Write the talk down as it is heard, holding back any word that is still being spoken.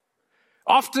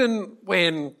Often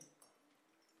when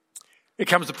it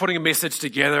comes to putting a message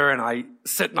together and I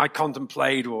sit and I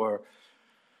contemplate, or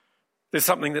there's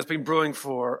something that's been brewing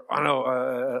for,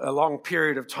 a long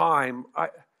period of time,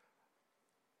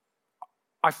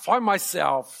 I find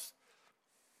myself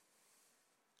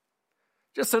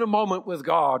just in a moment with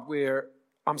God where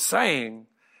I'm saying,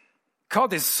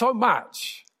 God, there's so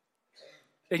much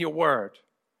in your word.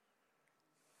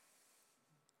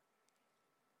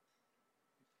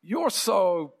 You're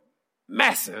so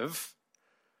massive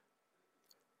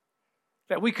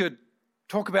that we could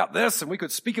talk about this and we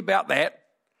could speak about that.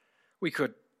 We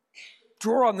could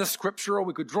draw on this scripture or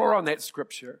we could draw on that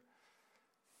scripture.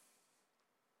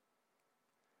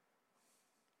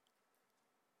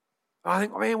 I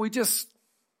think, man, we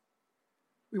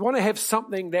want to have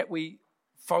something that we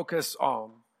focus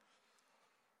on.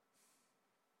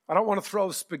 I don't want to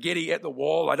throw spaghetti at the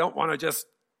wall. I don't want to just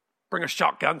bring a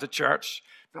shotgun to church.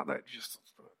 Not that, just,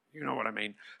 you know what I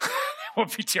mean. That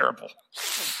would be terrible.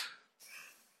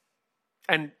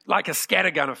 And like a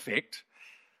scattergun effect,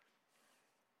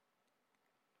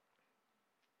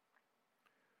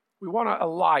 we want to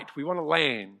alight, we want to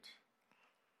land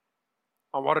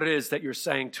on what it is that you're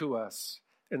saying to us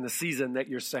in the season that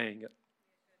you're saying it.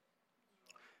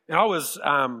 And I was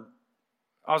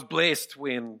blessed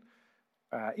when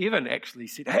Evan actually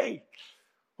said, hey,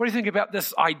 what do you think about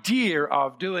this idea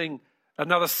of doing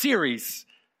another series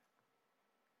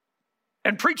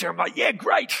and preaching? I'm like, yeah,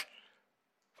 great.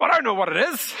 I don't know what it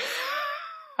is.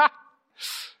 He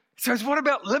says, what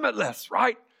about limitless,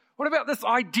 right? What about this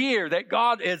idea that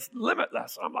God is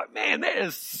limitless? I'm like, man, that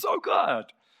is so good.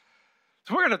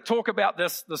 So we're going to talk about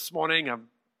this morning.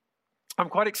 I'm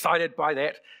quite excited by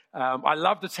that. I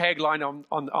love the tagline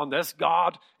on this,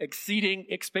 God exceeding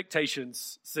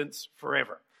expectations since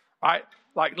forever, right?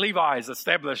 Like Levi's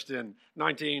established in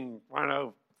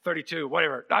 1932,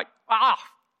 whatever. Like,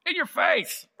 in your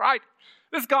face, right?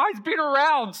 This guy's been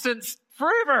around since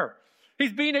forever.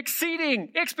 He's been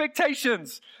exceeding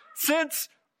expectations since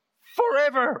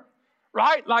forever,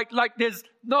 right? Like there's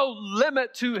no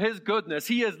limit to his goodness.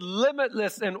 He is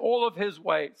limitless in all of his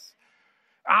ways.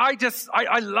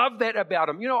 I love that about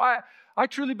him. You know, I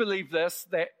truly believe this,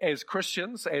 that as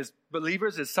Christians, as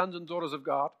believers, as sons and daughters of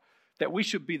God, that we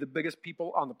should be the biggest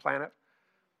people on the planet,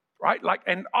 right? Like,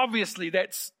 and obviously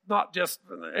that's not just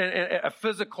a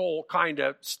physical kind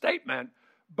of statement,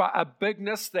 but a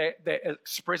bigness that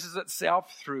expresses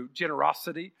itself through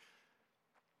generosity,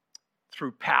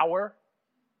 through power,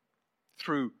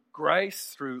 through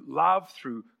grace, through love,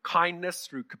 through kindness,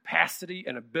 through capacity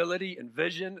and ability and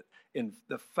vision, in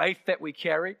the faith that we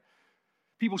carry.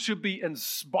 People should be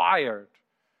inspired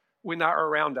when they're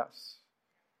around us.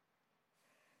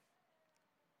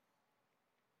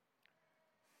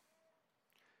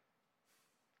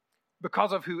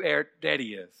 Because of who our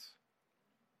daddy is.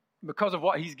 Because of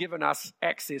what he's given us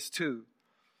access to.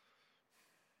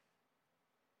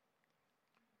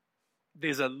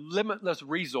 There's a limitless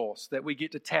resource that we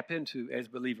get to tap into as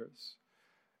believers.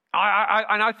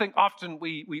 And I think often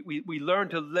we learn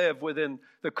to live within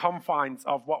the confines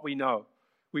of what we know.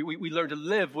 We learn to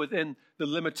live within the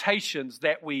limitations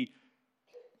that we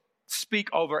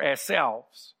speak over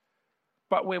ourselves.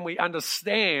 But when we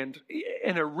understand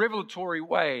in a revelatory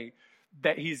way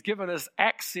that he's given us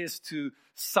access to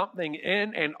something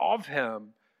in and of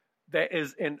him that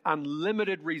is an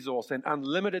unlimited resource, an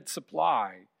unlimited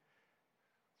supply,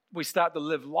 we start to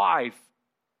live life,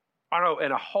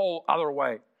 in a whole other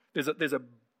way. There's a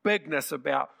bigness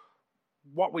about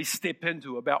what we step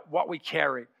into, about what we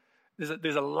carry.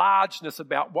 There's a largeness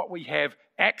about what we have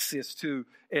access to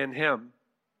in him.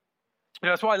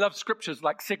 That's why I love scriptures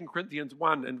like 2 Corinthians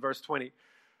 1 and verse 20.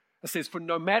 It says, for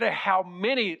no matter how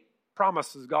many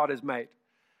promises God has made,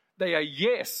 they are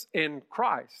yes in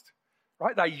Christ,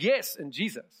 right? They're yes in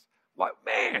Jesus. Like,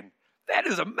 man, that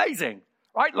is amazing,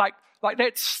 right? Like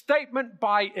that statement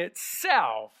by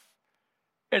itself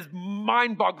is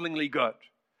mind-bogglingly good.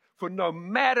 For no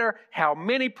matter how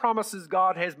many promises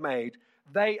God has made,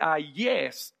 they are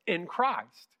yes in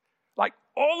Christ. Like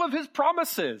all of his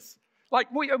promises. Like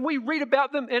we read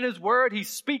about them in his word. He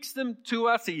speaks them to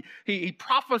us. He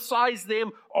prophesies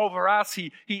them over us.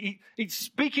 He's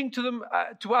speaking to them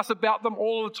to us about them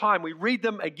all the time. We read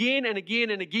them again and again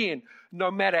and again.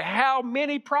 No matter how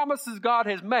many promises God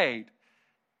has made,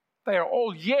 they are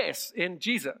all yes in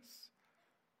Jesus.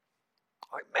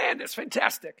 Like, man, that's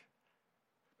fantastic.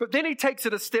 But then he takes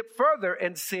it a step further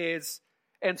and says,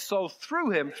 and so through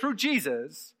him, through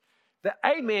Jesus, the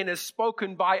amen is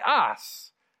spoken by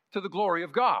us to the glory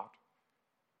of God.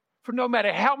 For no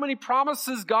matter how many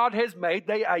promises God has made,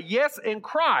 they are yes in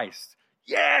Christ.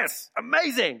 Yes,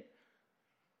 amazing.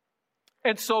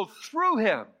 And so through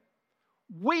him,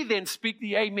 we then speak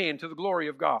the amen to the glory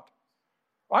of God.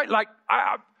 Right? Like,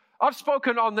 I've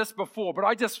spoken on this before, but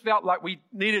I just felt like we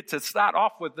needed to start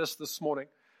off with this morning.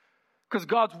 Because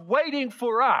God's waiting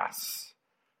for us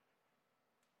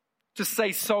to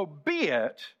say, so be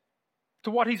it,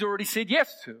 to what he's already said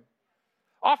yes to.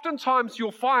 Oftentimes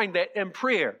you'll find that in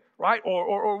prayer, right?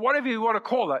 Or whatever you want to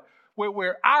call it, where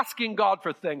we're asking God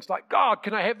for things like, God,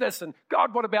 can I have this? And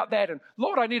God, what about that? And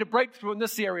Lord, I need a breakthrough in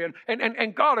this area.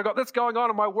 And God, I've got this going on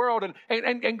in my world.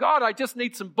 And God, I just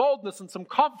need some boldness and some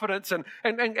confidence. And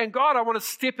God, I want to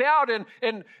step out in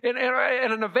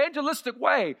an evangelistic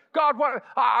way. God,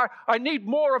 I need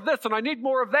more of this and I need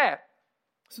more of that.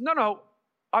 So no,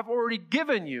 I've already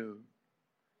given you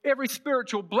every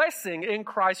spiritual blessing in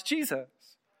Christ Jesus.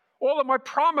 All of my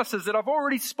promises that I've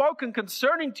already spoken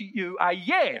concerning to you are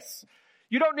yes.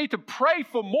 You don't need to pray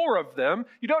for more of them.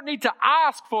 You don't need to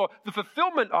ask for the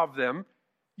fulfillment of them.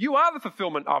 You are the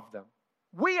fulfillment of them.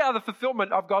 We are the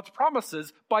fulfillment of God's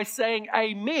promises by saying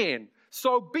amen.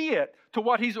 So be it to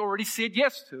what he's already said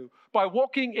yes to. By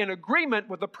walking in agreement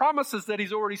with the promises that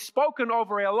he's already spoken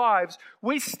over our lives,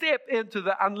 we step into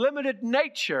the unlimited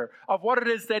nature of what it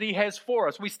is that he has for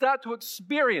us. We start to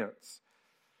experience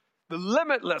the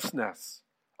limitlessness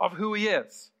of who he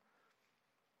is.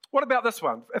 What about this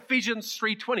one? Ephesians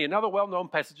 3:20, another well-known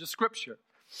passage of Scripture.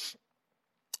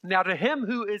 Now to him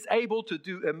who is able to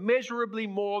do immeasurably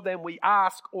more than we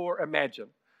ask or imagine.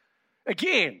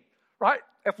 Again, right?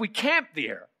 If we camp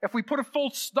there, if we put a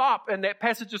full stop in that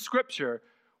passage of Scripture,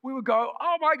 we would go,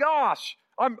 oh my gosh,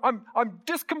 I'm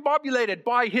discombobulated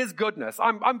by his goodness.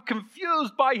 I'm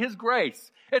confused by his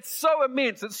grace. It's so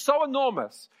immense. It's so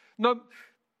enormous. No,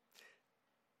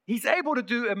 he's able to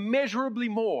do immeasurably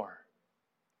more.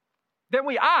 Then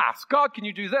we ask, God, can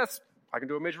you do this? I can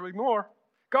do immeasurably more.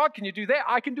 God, can you do that?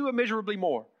 I can do immeasurably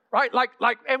more. Right?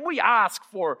 And we ask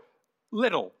for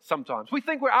little sometimes. We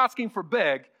think we're asking for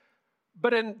big,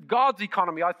 but in God's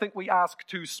economy, I think we ask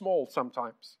too small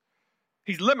sometimes.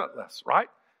 He's limitless, right?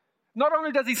 Not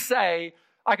only does he say,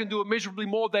 I can do immeasurably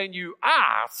more than you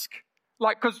ask,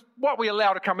 because what we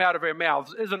allow to come out of our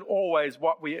mouths isn't always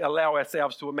what we allow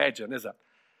ourselves to imagine, is it?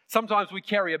 Sometimes we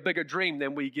carry a bigger dream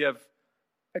than we give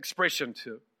expression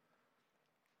to.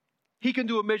 He can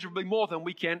do immeasurably more than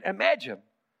we can imagine.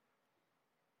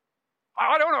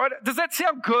 I don't know. Does that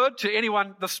sound good to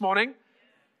anyone this morning?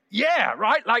 Yeah,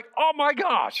 right? Like, oh my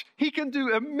gosh, he can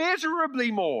do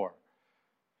immeasurably more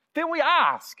than we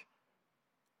ask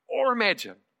or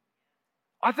imagine.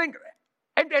 I think,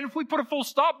 and if we put a full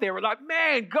stop there, we're like,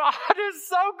 man, God is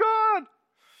so good.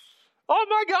 Oh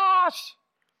my gosh.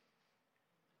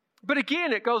 But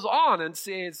again, it goes on and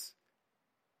says,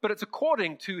 but it's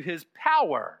according to his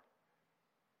power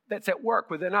that's at work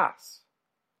within us.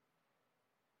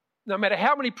 No matter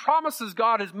how many promises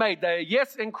God has made, they are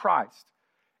yes in Christ.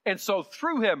 And so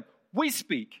through him, we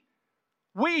speak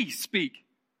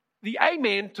the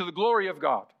amen to the glory of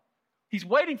God. He's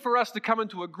waiting for us to come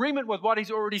into agreement with what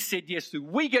he's already said yes to.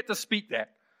 We get to speak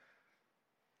that.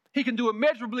 He can do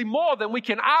immeasurably more than we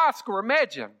can ask or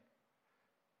imagine.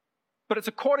 But it's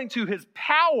according to his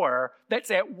power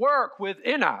that's at work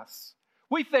within us.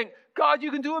 We think, God,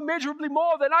 you can do immeasurably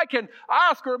more than I can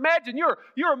ask or imagine.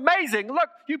 You're amazing. Look,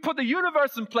 you put the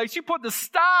universe in place. You put the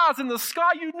stars in the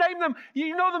sky. You name them.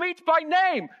 You know them each by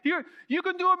name. You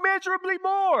can do immeasurably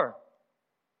more.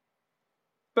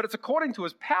 But it's according to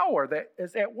his power that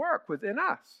is at work within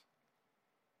us.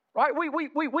 Right?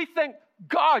 We think,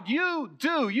 God, you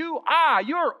are,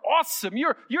 you're awesome.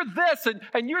 You're this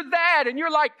and you're that. And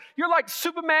you're like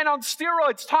Superman on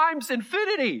steroids times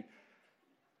infinity.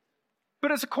 But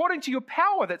it's according to your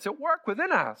power that's at work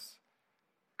within us.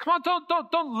 Come on,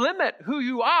 don't limit who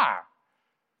you are.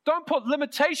 Don't put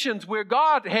limitations where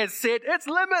God has said it's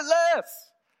limitless.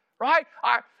 Right?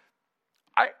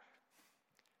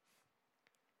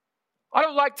 I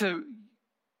don't like to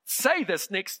say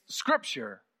this next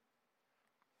scripture.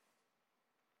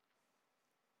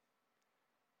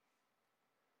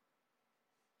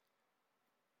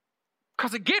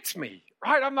 Because it gets me,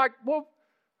 right? I'm like, well,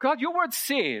 God, your word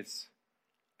says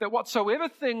that whatsoever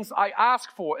things I ask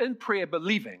for in prayer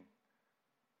believing,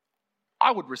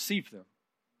 I would receive them.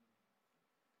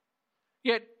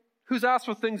 Yet, who's asked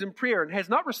for things in prayer and has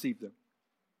not received them?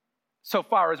 So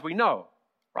far as we know,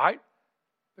 right?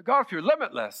 But God, if you're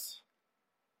limitless,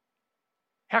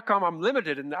 how come I'm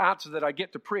limited in the answer that I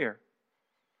get to prayer?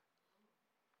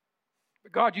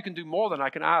 But God, you can do more than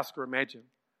I can ask or imagine.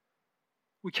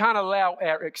 We can't allow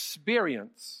our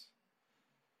experience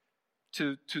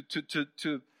to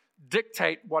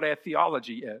dictate what our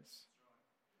theology is.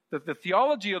 The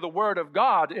theology of the Word of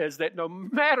God is that no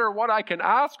matter what I can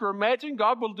ask or imagine,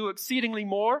 God will do exceedingly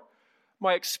more.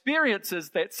 My experience is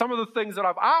that some of the things that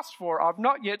I've asked for, I've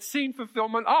not yet seen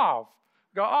fulfillment of.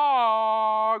 Go,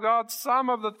 oh, God, some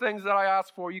of the things that I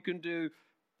asked for, you can do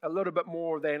a little bit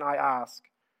more than I ask.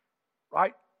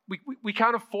 Right? We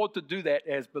can't afford to do that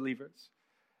as believers.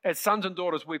 As sons and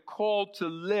daughters, we're called to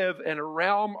live in a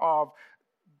realm of,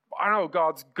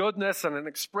 God's goodness and an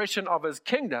expression of His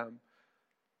kingdom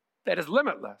that is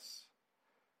limitless.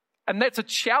 And that's a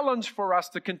challenge for us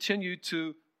to continue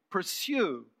to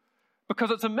pursue, because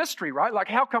it's a mystery, right? Like,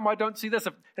 how come I don't see this?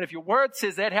 And if your Word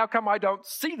says that, how come I don't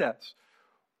see this?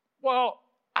 Well,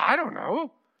 I don't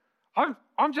know.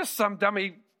 I'm just some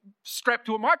dummy strapped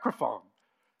to a microphone.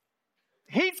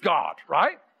 He's God,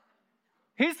 right?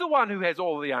 He's the one who has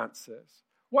all the answers.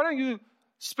 Why don't you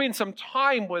spend some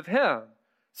time with Him?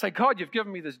 Say, God, you've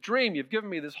given me this dream. You've given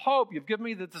me this hope. You've given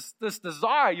me this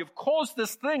desire. You've caused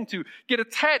this thing to get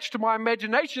attached to my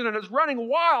imagination, and it's running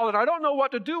wild, and I don't know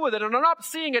what to do with it, and I'm not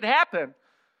seeing it happen.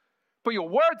 But your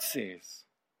Word says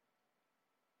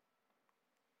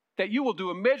that you will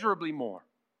do immeasurably more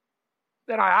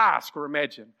than I ask or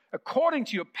imagine, according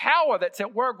to your power that's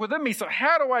at work within me. So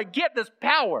how do I get this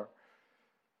power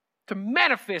to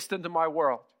manifest into my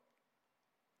world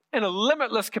in a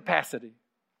limitless capacity?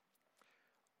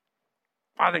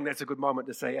 I think that's a good moment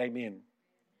to say amen.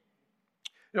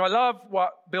 I love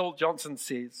what Bill Johnson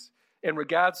says in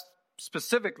regards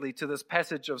specifically to this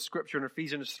passage of Scripture in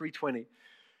Ephesians 3:20.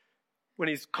 When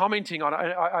he's commenting on it,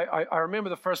 I remember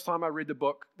the first time I read the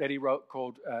book that he wrote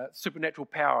called Supernatural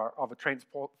Power of a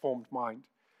Transformed Mind.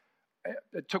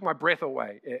 It took my breath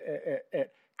away.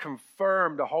 It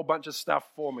confirmed a whole bunch of stuff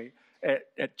for me.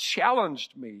 It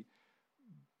challenged me,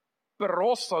 but it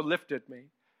also lifted me.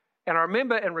 And I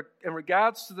remember in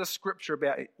regards to the scripture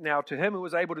about now, to Him who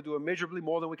is able to do immeasurably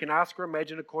more than we can ask or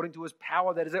imagine according to His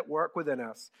power that is at work within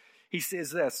us. He says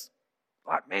this,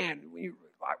 wow.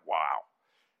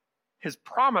 His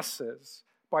promises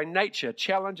by nature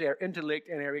challenge our intellect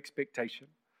and our expectation.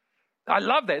 I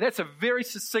love that. That's a very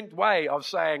succinct way of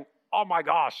saying, oh my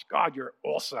gosh, God, you're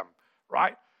awesome,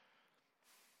 right?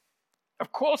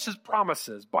 Of course, His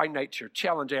promises by nature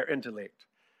challenge our intellect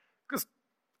because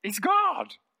He's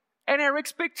God, and our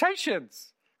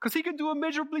expectations, because He can do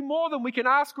immeasurably more than we can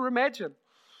ask or imagine.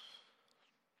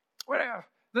 Well,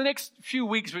 the next few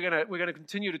weeks, we're going to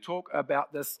continue to talk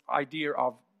about this idea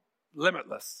of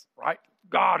limitless, right?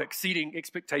 God exceeding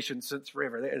expectations since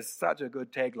forever. That is such a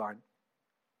good tagline.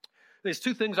 There's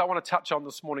two things I want to touch on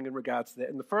this morning in regards to that.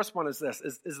 And the first one is this,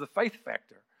 is the faith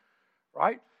factor,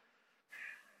 right?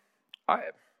 We're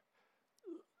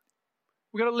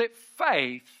going to let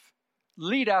faith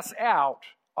lead us out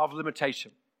of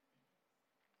limitation.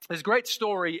 There's a great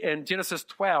story in Genesis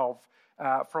 12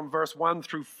 from verse 1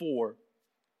 through 4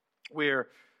 where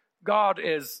God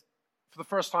is, for the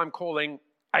first time, calling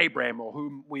Abram, or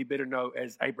whom we better know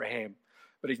as Abraham.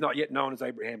 But he's not yet known as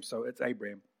Abraham, so it's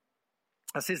Abram.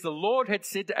 It says, the Lord had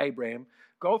said to Abram,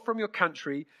 go from your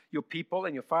country, your people,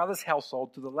 and your father's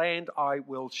household to the land I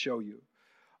will show you.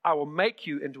 I will make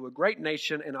you into a great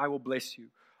nation, and I will bless you.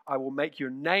 I will make your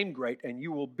name great, and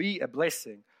you will be a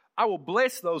blessing. I will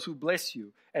bless those who bless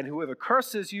you, and whoever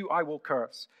curses you, I will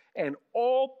curse. And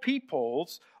all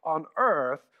peoples on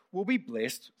earth will be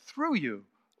blessed through you.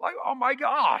 Like, oh my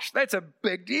gosh, that's a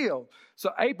big deal.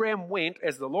 So Abraham went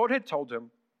as the Lord had told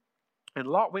him, and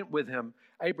Lot went with him.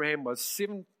 Abraham was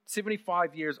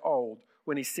 75 years old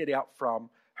when he set out from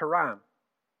Haran.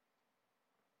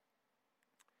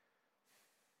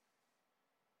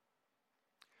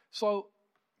 So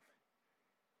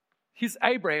here's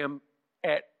Abraham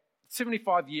at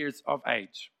 75 years of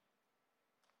age.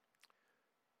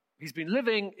 He's been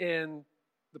living in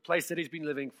the place that he's been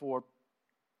living for,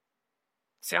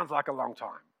 sounds like a long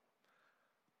time.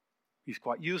 He's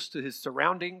quite used to his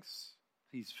surroundings.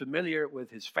 He's familiar with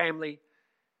his family,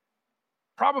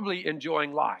 probably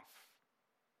enjoying life.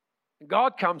 And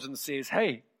God comes and says,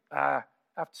 hey, after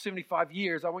 75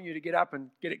 years, I want you to get up and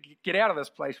get out of this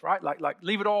place, right? Like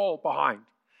leave it all behind.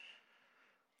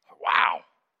 Wow.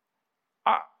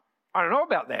 I don't know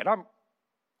about that.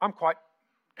 I'm quite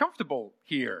comfortable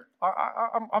here.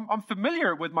 I'm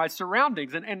familiar with my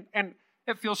surroundings, and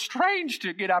it feels strange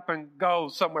to get up and go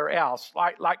somewhere else.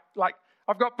 Like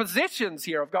I've got possessions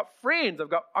here. I've got friends.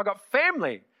 I've got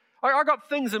family. I got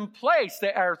things in place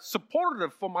that are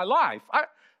supportive for my life.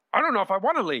 I don't know if I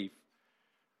want to leave.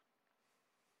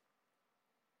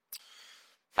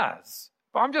 But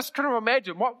I'm just trying to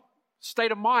imagine what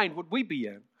state of mind would we be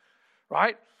in,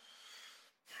 right?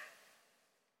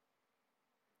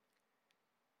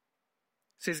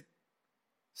 It says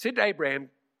said to Abraham,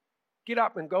 get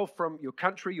up and go from your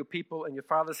country, your people, and your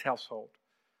father's household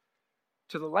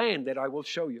to the land that I will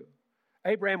show you.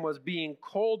 Abraham was being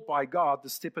called by God to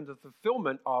step into the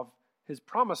fulfillment of his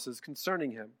promises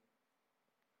concerning him.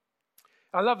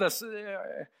 I love this,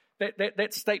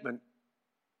 that statement.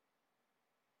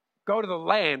 Go to the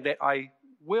land that I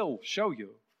will show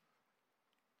you.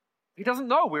 He doesn't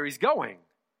know where he's going.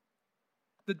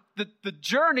 The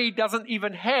journey doesn't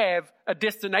even have a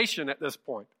destination at this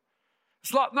point.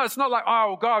 It's not like,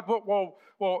 oh, God,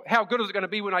 well, how good is it going to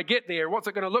be when I get there? What's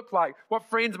it going to look like? What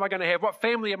friends am I going to have? What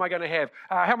family am I going to have?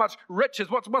 How much riches?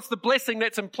 What's the blessing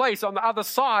that's in place on the other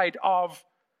side of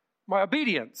my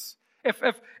obedience?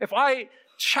 If I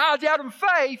charge out in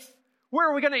faith, where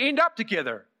are we going to end up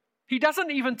together? He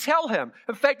doesn't even tell him.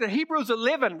 In fact, in Hebrews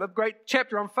 11, the great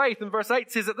chapter on faith, in verse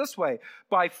 8 says it this way.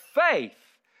 By faith,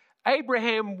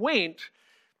 Abraham, when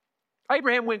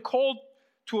called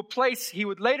to a place he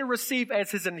would later receive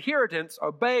as his inheritance,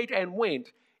 obeyed and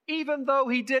went, even though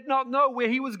he did not know where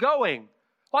he was going.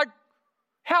 Like,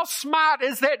 how smart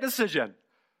is that decision?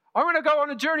 I'm going to go on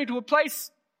a journey to a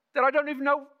place that I don't even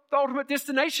know the ultimate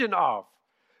destination of.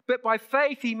 But by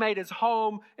faith, he made his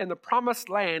home in the promised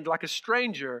land like a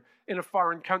stranger in a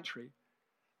foreign country.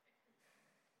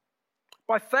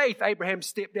 By faith, Abraham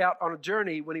stepped out on a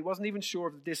journey when he wasn't even sure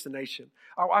of the destination.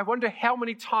 I wonder how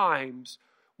many times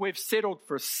we've settled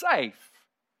for safe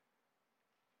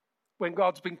when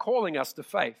God's been calling us to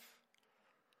faith.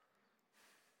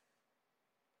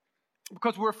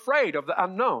 Because we're afraid of the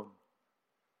unknown.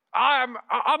 I'm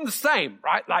the same,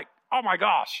 right? Like, oh my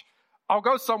gosh, I'll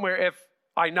go somewhere if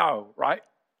I know, right?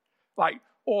 Like,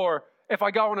 or if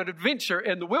I go on an adventure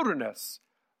in the wilderness,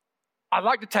 I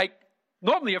like to take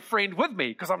normally a friend with me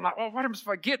because I'm like, well, what happens if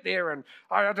I get there and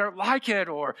I don't like it,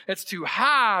 or it's too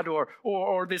hard,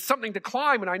 or there's something to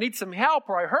climb and I need some help,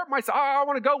 or I hurt myself. I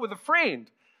want to go with a friend.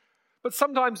 But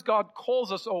sometimes God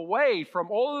calls us away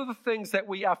from all of the things that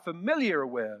we are familiar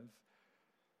with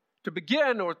to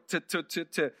begin or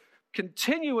to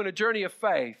continue in a journey of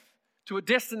faith to a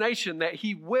destination that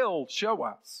He will show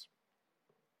us.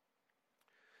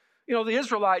 You know, the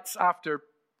Israelites, after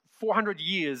 400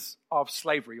 years of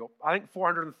slavery, or I think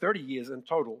 430 years in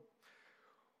total,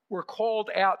 were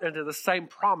called out into the same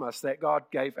promise that God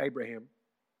gave Abraham.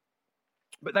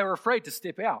 But they were afraid to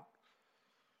step out.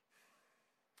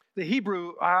 The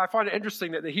Hebrew, I find it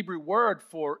interesting that the Hebrew word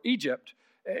for Egypt,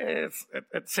 it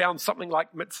sounds something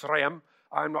like Mitzrayim.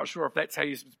 I'm not sure if that's how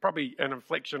it's probably an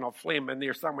inflection of phlegm in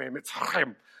there somewhere,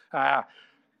 Mitzrayim.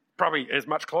 Probably is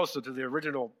much closer to the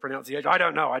original pronunciation. I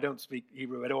don't know. I don't speak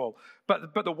Hebrew at all.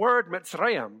 But the word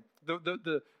Mitzrayim,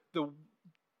 the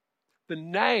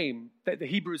name that the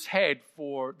Hebrews had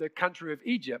for the country of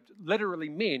Egypt literally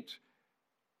meant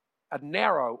a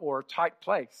narrow or a tight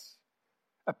place,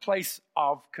 a place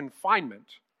of confinement,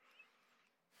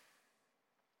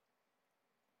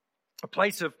 a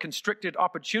place of constricted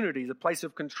opportunities, a place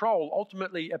of control,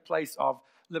 ultimately a place of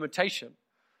limitation.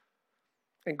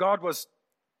 And God was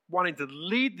wanting to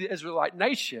lead the Israelite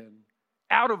nation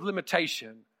out of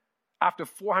limitation after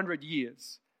 400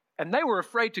 years. And they were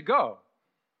afraid to go.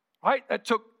 Right? It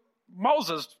took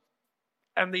Moses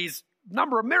and these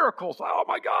number of miracles. Oh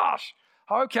my gosh.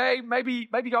 Okay, maybe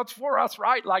God's for us,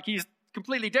 right? Like He's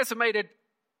completely decimated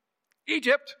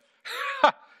Egypt.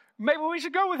 Maybe we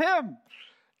should go with Him.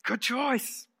 Good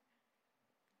choice.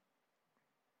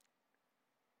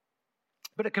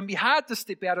 But it can be hard to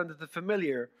step out into the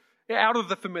familiar, out of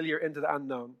the familiar into the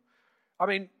unknown. I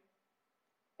mean,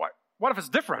 what if it's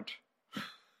different?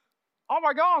 Oh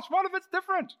my gosh, what if it's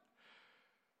different?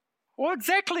 Well,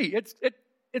 exactly.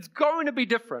 It's going to be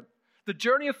different. The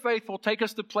journey of faith will take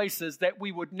us to places that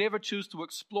we would never choose to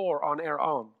explore on our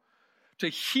own. To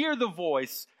hear the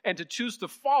voice and to choose to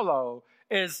follow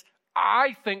is,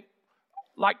 I think,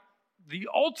 like the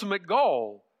ultimate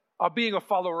goal of being a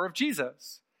follower of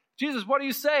Jesus. Jesus, what are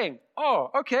you saying?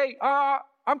 Oh, okay,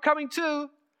 I'm coming too.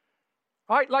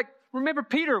 Right? Like, remember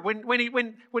Peter when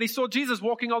he saw Jesus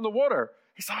walking on the water.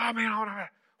 He said, oh man,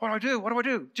 what do I do? What do I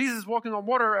do? Jesus is walking on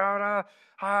water.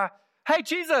 Hey,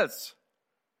 Jesus,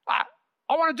 I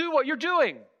want to do what you're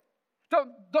doing.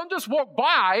 Don't just walk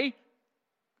by.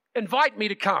 Invite me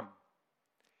to come.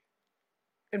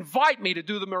 Invite me to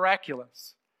do the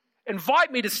miraculous.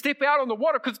 Invite me to step out on the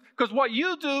water because what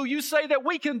you do, you say that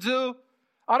we can do.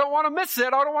 I don't want to miss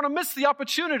it. I don't want to miss the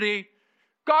opportunity.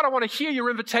 God, I want to hear your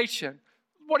invitation.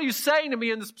 What are you saying to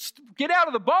me? Get out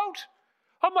of the boat?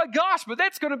 Oh my gosh, but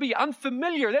that's going to be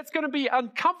unfamiliar. That's going to be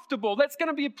uncomfortable. That's going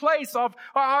to be a place of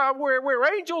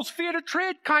where angels fear to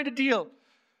tread kind of deal.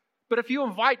 But if you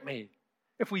invite me,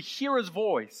 if we hear His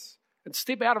voice and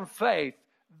step out in faith,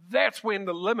 that's when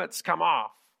the limits come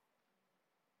off.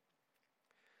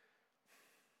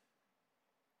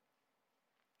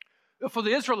 For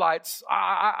the Israelites,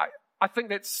 I think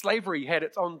that slavery had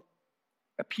its own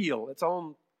appeal, its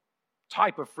own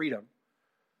type of freedom.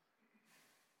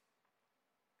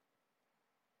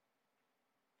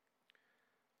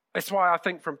 That's why I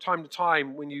think from time to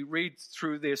time, when you read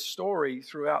through their story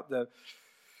throughout the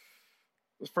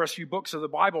first few books of the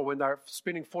Bible, when they're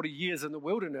spending 40 years in the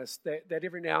wilderness, that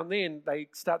every now and then they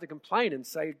start to complain and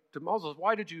say to Moses,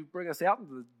 why did you bring us out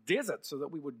into the desert so that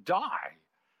we would die?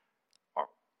 I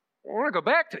want to go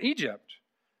back to Egypt.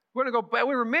 We want to go back.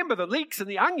 We remember the leeks and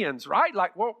the onions, right?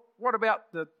 Like, well, what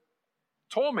about the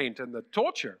torment and the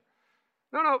torture?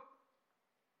 No.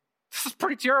 This is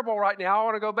pretty terrible right now. I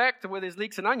want to go back to where there's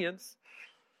leeks and onions.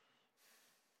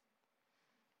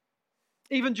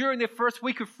 Even during their first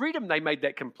week of freedom, they made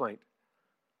that complaint.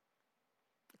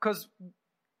 Because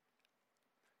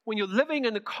when you're living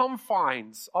in the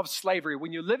confines of slavery,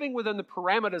 when you're living within the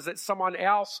parameters that someone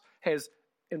else has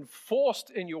enforced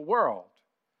in your world,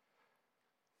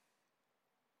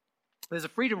 there's a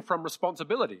freedom from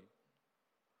responsibility.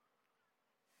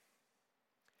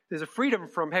 There's a freedom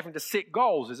from having to set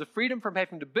goals. There's a freedom from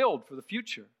having to build for the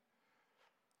future.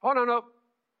 Oh, no.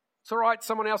 It's all right.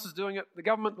 Someone else is doing it. The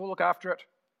government will look after it.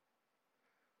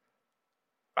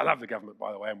 I love the government,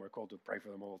 by the way, and we're called to pray for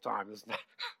them all the time.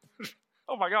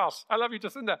 Oh, my gosh. I love you,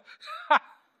 Jacinda.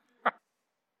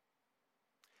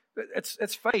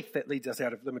 It's faith that leads us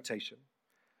out of limitation.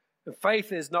 And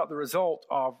faith is not the result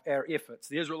of our efforts.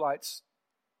 The Israelites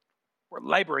were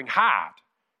laboring hard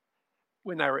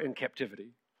when they were in captivity.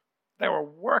 They were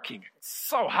working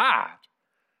so hard.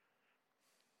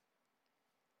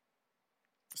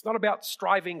 It's not about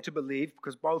striving to believe,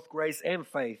 because both grace and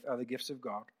faith are the gifts of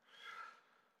God.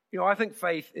 I think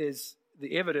faith is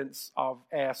the evidence of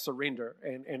our surrender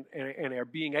and our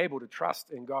being able to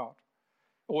trust in God,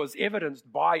 or is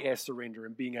evidenced by our surrender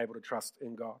and being able to trust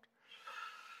in God.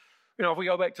 If we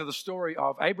go back to the story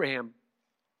of Abraham,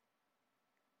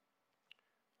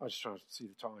 I was just trying to see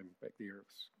the time back there. It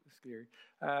was scary.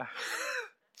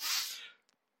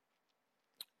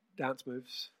 Dance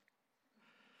moves.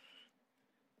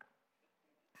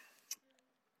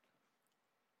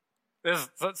 There's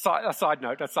a side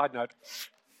note.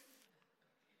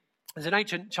 There's an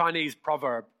ancient Chinese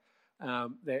proverb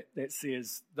that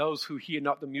says, those who hear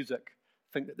not the music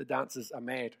think that the dancers are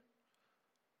mad.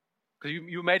 Because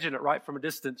you imagine it, right? From a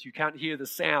distance, you can't hear the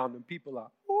sound, and people are,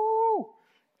 ooh,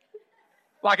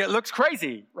 like it looks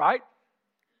crazy, right?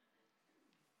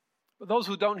 But those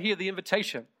who don't hear the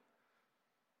invitation,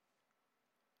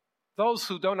 those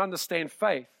who don't understand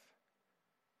faith,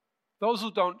 those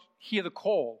who don't hear the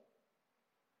call,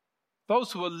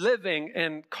 those who are living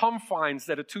in confines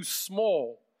that are too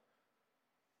small,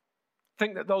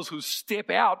 think that those who step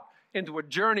out into a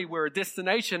journey where a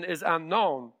destination is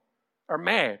unknown are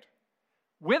mad.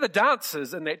 We're the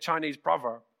dancers in that Chinese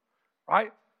proverb,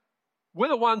 right? We're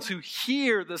the ones who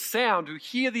hear the sound, who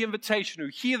hear the invitation, who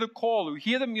hear the call, who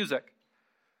hear the music.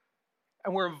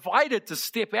 And we're invited to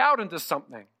step out into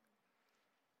something.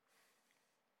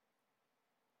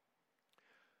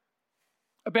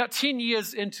 About 10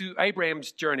 years into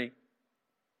Abraham's journey,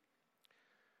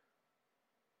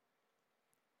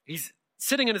 he's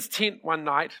sitting in his tent one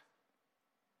night.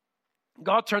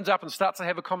 God turns up and starts to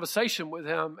have a conversation with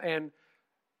him, and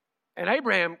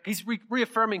Abraham, he's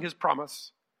reaffirming his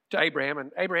promise to Abraham,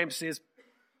 and Abraham says,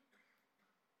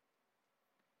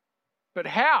 but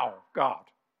how, God?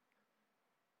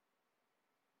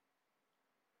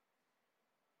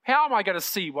 How am I going to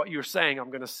see what you're saying I'm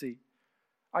going to see?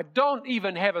 I don't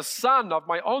even have a son of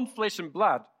my own flesh and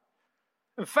blood.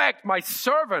 In fact, my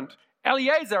servant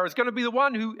Eliezer is going to be the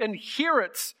one who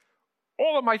inherits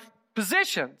all of my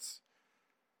possessions,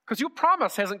 because your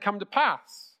promise hasn't come to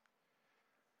pass.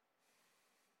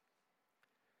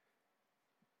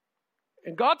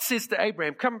 And God says to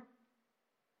Abraham, come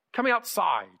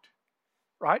outside,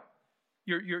 right?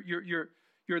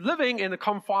 You're living in the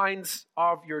confines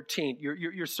of your tent.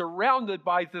 You're surrounded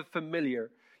by the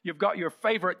familiar. You've got your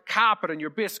favorite carpet and your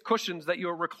best cushions that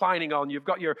you're reclining on. You've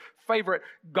got your favorite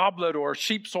goblet or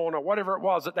sheepskin or whatever it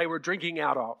was that they were drinking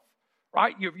out of,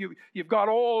 right? You've got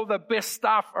all the best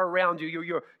stuff around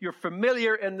you. You're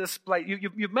familiar in this place.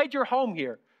 You've made your home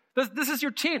here. This is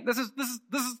your tent.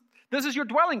 This is your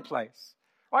dwelling place,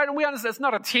 right? And we understand it's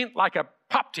not a tent like a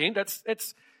pup tent.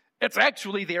 It's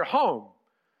actually their home.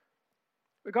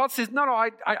 But God says, no,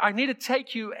 I need to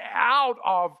take you out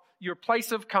of your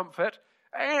place of comfort.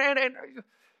 And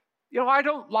I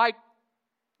don't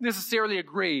necessarily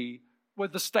agree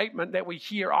with the statement that we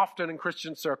hear often in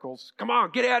Christian circles. Come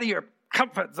on, get out of your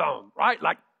comfort zone, right?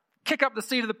 Like kick up the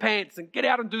seat of the pants and get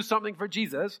out and do something for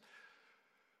Jesus.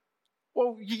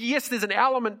 Well, yes, there's an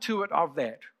element to it of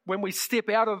that. When we step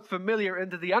out of familiar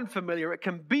into the unfamiliar, it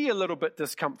can be a little bit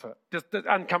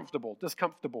uncomfortable,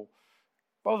 discomfortable.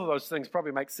 Both of those things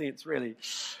probably make sense, really.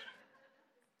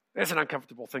 That's an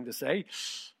uncomfortable thing to say.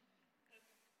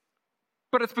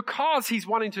 But it's because he's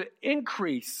wanting to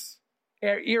increase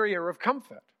our area of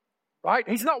comfort, right?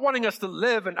 He's not wanting us to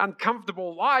live an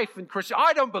uncomfortable life in Christian.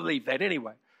 I don't believe that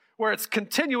anyway, where it's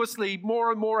continuously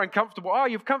more and more uncomfortable. Oh,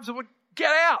 you're comfortable.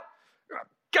 Get out.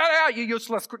 Get out, you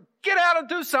useless. Get out and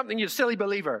do something, you silly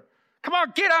believer. Come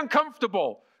on, get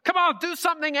uncomfortable. Come on, do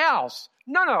something else.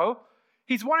 No.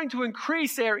 He's wanting to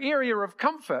increase our area of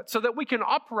comfort so that we can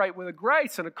operate with a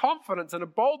grace and a confidence and a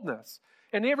boldness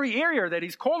in every area that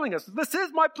he's calling us. This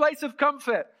is my place of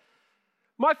comfort.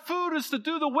 My food is to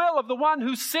do the will of the one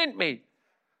who sent me.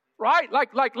 Right?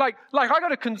 Like I got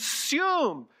to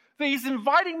consume. He's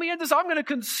inviting me into this. I'm going to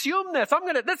consume this.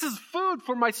 This is food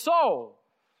for my soul.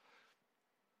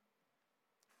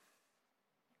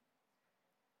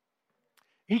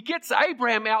 He gets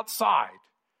Abraham outside.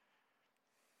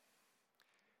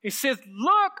 He says,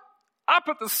 look up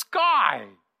at the sky.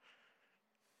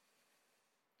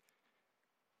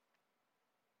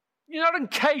 You're not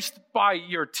encased by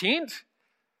your tent.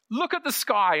 Look at the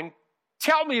sky and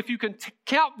tell me if you can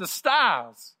count the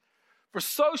stars, for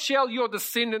so shall your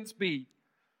descendants be.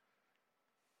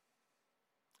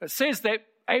 It says that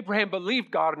Abraham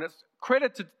believed God and it's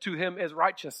credited to him as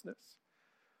righteousness.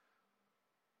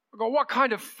 I go, what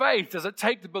kind of faith does it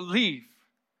take to believe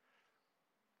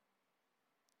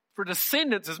for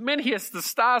descendants as many as the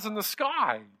stars in the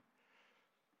sky?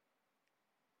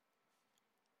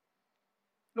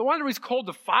 No wonder he's called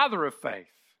the father of faith.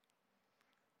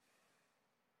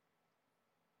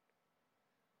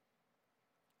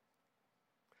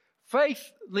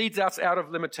 Faith leads us out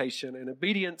of limitation, and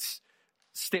obedience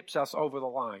steps us over the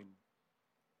line.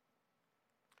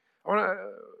 I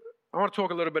want to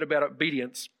talk a little bit about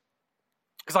obedience,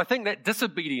 because I think that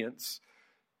disobedience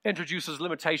introduces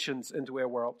limitations into our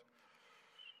world.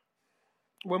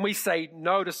 When we say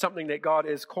no to something that God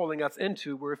is calling us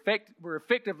into, we're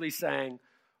effectively saying,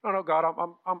 no, God,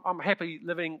 I'm happy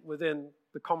living within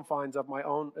the confines of my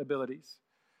own abilities.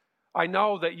 I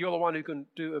know that you're the one who can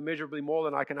do immeasurably more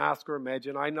than I can ask or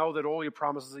imagine. I know that all your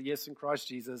promises are yes in Christ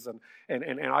Jesus, and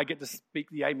I get to speak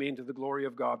the amen to the glory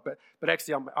of God. But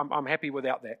actually, I'm happy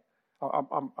without that.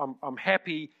 I'm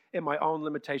happy in my own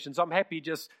limitations. I'm happy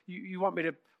just, you want me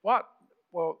to, what?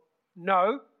 Well,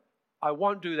 no, I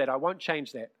won't do that. I won't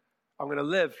change that. I'm going to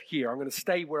live here. I'm going to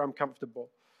stay where I'm comfortable.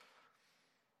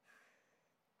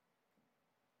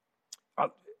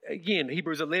 Again,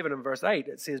 Hebrews 11 and verse 8,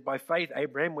 it says, by faith,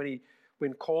 Abraham, when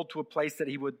called to a place that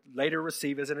he would later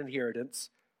receive as an inheritance,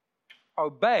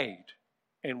 obeyed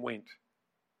and went.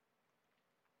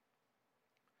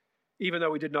 Even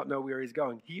though he did not know where he's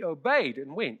going, he obeyed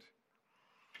and went.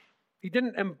 He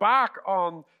didn't embark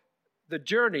on the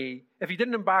journey. If he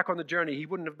didn't embark on the journey, he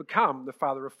wouldn't have become the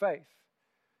father of faith.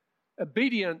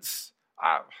 Obedience,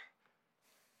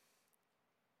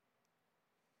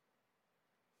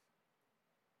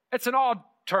 it's an odd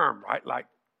term, right? Like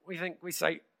we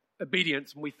say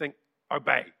obedience and we think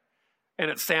obey.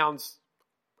 And it sounds,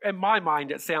 in my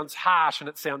mind, it sounds harsh and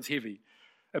it sounds heavy.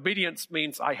 Obedience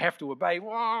means I have to obey.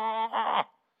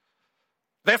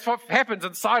 That's what happens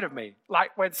inside of me.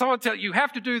 Like when someone tells you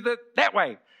have to do that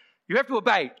way, you have to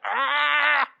obey.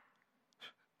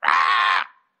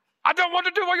 I don't want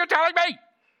to do what you're telling me.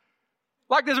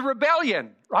 Like there's a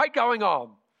rebellion, right, going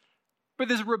on. But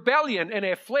there's a rebellion in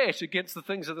our flesh against the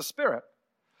things of the Spirit.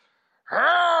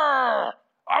 I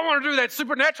want to do that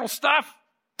supernatural stuff.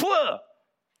 Blah.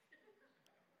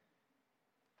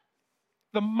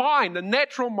 The mind, the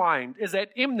natural mind, is at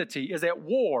enmity, is at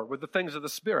war with the things of the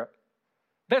Spirit.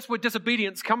 That's where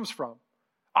disobedience comes from.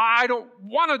 I don't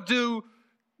want to do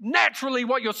naturally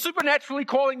what you're supernaturally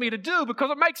calling me to do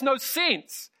because it makes no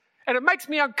sense. And it makes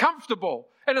me uncomfortable.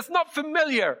 And it's not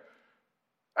familiar.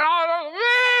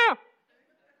 And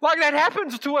like that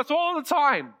happens to us all the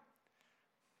time.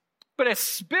 But a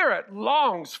spirit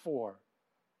longs for.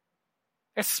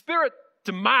 A spirit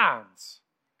demands.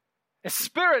 A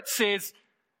spirit says,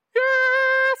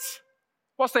 yes.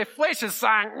 Whilst their flesh is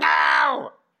saying,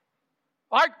 no.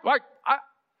 It's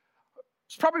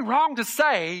probably wrong to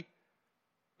say,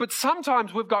 but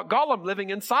sometimes we've got Gollum living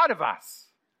inside of us.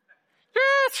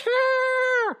 Yes,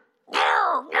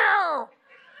 no.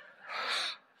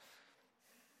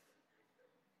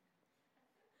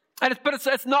 But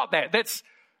it's not that.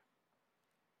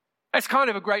 That's kind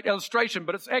of a great illustration,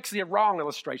 but it's actually a wrong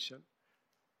illustration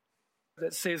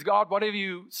that says, God, whatever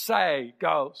you say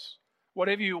goes.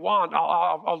 Whatever you want,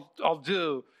 I'll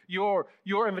do. Your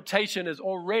invitation is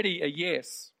already a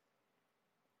yes.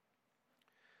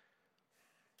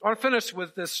 I want to finish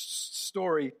with this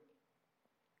story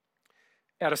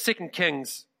out of 2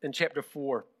 Kings in chapter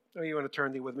 4. Oh, you want to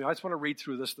turn there with me? I just want to read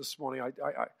through this morning.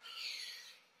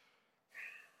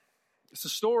 It's the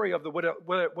story of the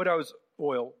widow's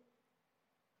oil.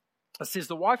 It says,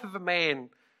 the wife of a man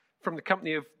from the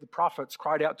company of the prophets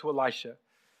cried out to Elisha,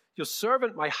 your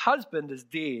servant, my husband, is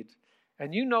dead,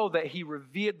 and you know that he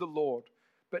revered the Lord.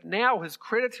 But now his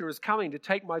creditor is coming to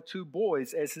take my 2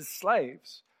 boys as his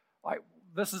slaves. Like,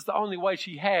 this is the only way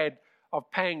she had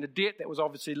of paying the debt that was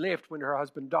obviously left when her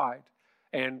husband died,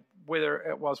 and whether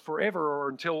it was forever or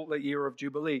until the year of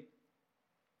Jubilee.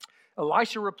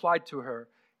 Elisha replied to her,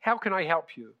 how can I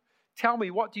help you? Tell me,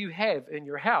 what do you have in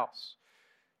your house?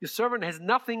 Your servant has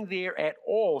nothing there at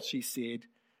all, she said,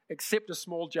 except a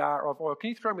small jar of oil.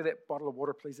 Can you throw me that bottle of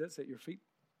water, please? It's at your feet.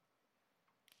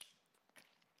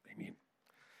 Amen.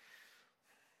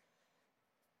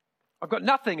 I've got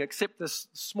nothing except this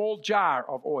small jar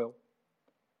of oil.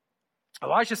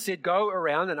 Elisha said, go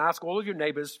around and ask all of your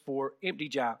neighbors for empty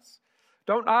jars.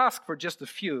 Don't ask for just a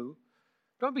few.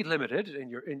 Don't be limited.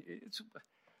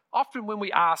 Often when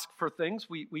we ask for things,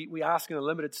 we ask in a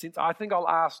limited sense. I think I'll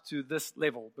ask to this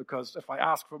level, because if I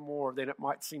ask for more, then it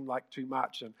might seem like too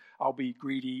much and I'll be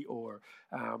greedy, or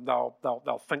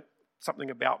they'll think something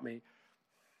about me.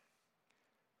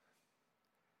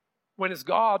 When it's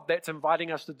God that's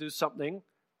inviting us to do something,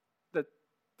 that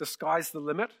the sky's the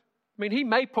limit. I mean, he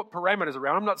may put parameters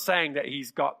around. I'm not saying that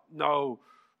he's got no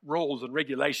rules and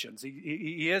regulations.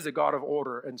 He is a God of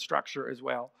order and structure as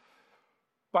well.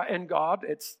 But in God,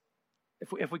 it's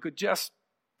if we could just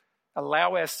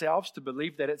allow ourselves to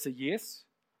believe that it's a yes.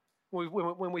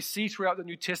 When we see throughout the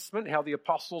New Testament how the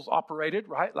apostles operated,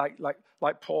 right?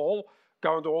 Like Paul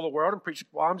going to all the world and preach.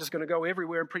 Well, I'm just going to go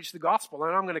everywhere and preach the gospel,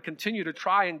 and I'm going to continue to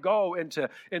try and go into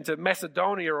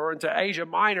Macedonia or into Asia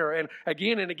Minor, and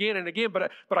again and again and again.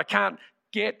 But I can't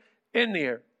get in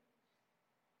there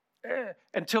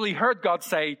until he heard God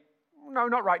say, "No,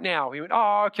 not right now." He went,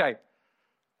 "Oh, okay.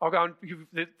 I'll go and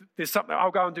there's something.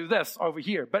 I'll go and do this over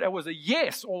here." But it was a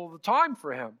yes all the time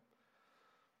for him.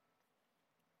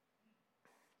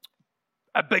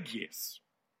 A big yes.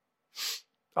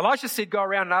 Elisha said, go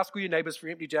around and ask all your neighbors for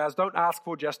empty jars. Don't ask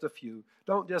for just a few.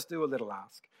 Don't just do a little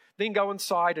ask. Then go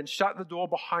inside and shut the door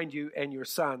behind you and your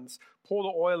sons. Pour the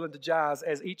oil into jars.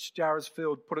 As each jar is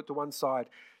filled, put it to one side.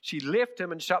 She left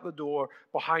him and shut the door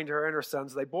behind her and her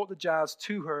sons. They brought the jars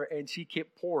to her, and she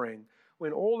kept pouring.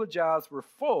 When all the jars were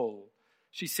full,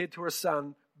 she said to her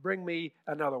son, bring me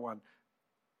another one.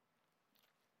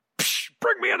 Psh,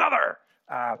 bring me another.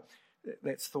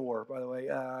 That's Thor, by the way.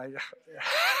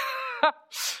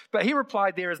 But he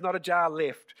replied, there is not a jar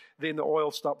left. Then the oil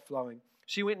stopped flowing.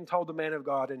 She went and told the man of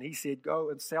God, and he said, go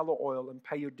and sell the oil and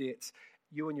pay your debts.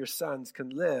 You and your sons can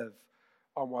live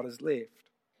on what is left.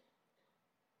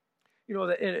 You know,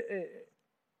 that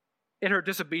in her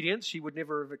disobedience, she would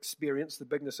never have experienced the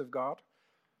bigness of God.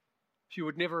 She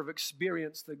would never have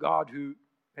experienced the God who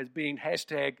has been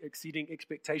 #exceeding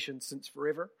expectations since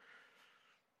forever.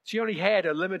 She only had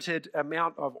a limited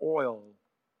amount of oil.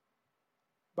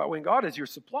 But when God is your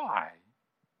supply,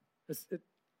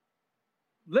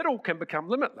 little can become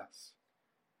limitless.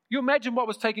 You imagine what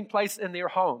was taking place in their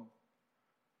home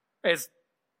as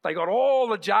they got all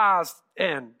the jars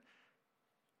in.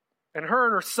 And her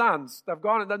and her sons, they've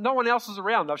gone, no one else is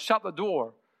around. They've shut the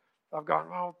door. They've gone,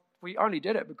 well, we only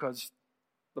did it because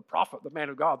the prophet, the man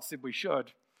of God, said we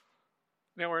should.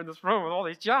 Now we're in this room with all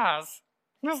these jars.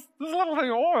 This little thing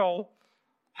of oil.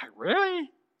 Like, really?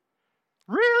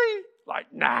 Really?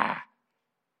 Like, nah.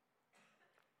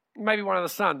 Maybe one of the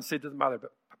sons said to the mother,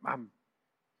 but Mum,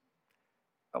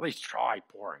 at least try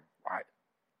pouring, right?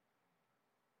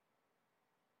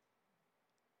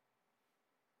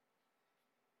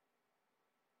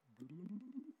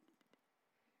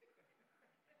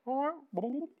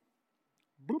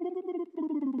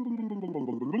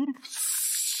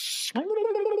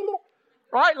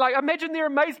 Right? Like, imagine their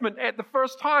amazement at the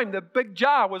first time the big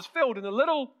jar was filled and the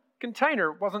little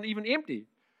container wasn't even empty.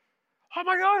 Oh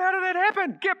my God, how did that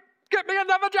happen? Get me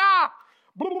another jar.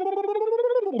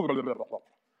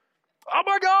 Oh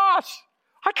my gosh.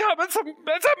 I can't, it's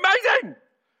amazing.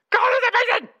 God is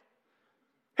amazing.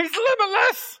 He's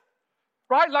limitless.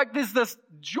 Right? Like there's this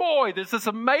joy, there's this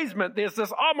amazement, there's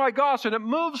this, oh my gosh, and it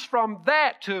moves from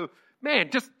that to,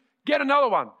 man, just get another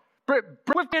one.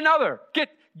 Bring me another.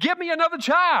 Give me another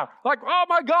jar. Like, oh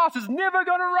my gosh, it's never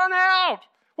going to run out.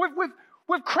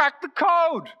 We've cracked the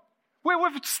code.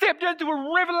 We've stepped into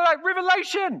a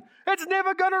revelation. It's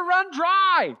never going to run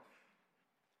dry.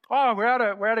 Oh, we're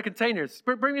out of containers.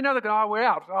 Bring me another. Oh, we're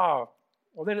out. Oh,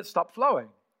 well, then it stopped flowing.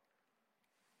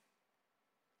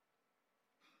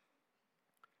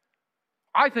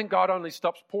 I think God only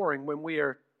stops pouring when we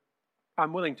are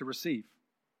unwilling to receive.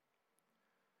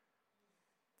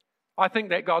 I think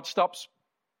that God stops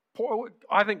pour.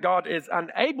 I think God is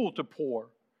unable to pour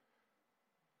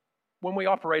when we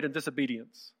operate in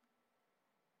disobedience.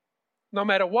 No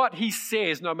matter what He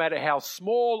says, no matter how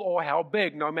small or how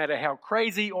big, no matter how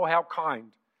crazy or how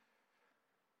kind,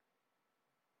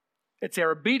 it's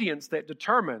our obedience that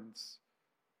determines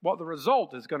what the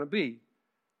result is going to be.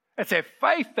 It's our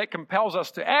faith that compels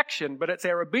us to action, but it's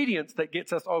our obedience that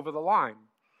gets us over the line.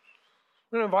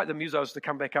 I'm going to invite the musos to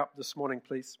come back up this morning,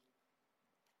 please.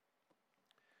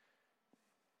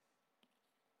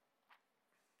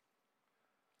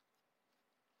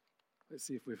 Let's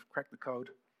see if we've cracked the code.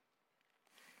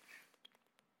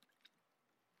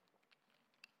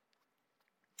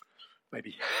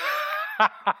 Maybe.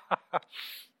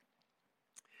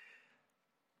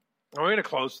 We're going to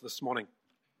close this morning.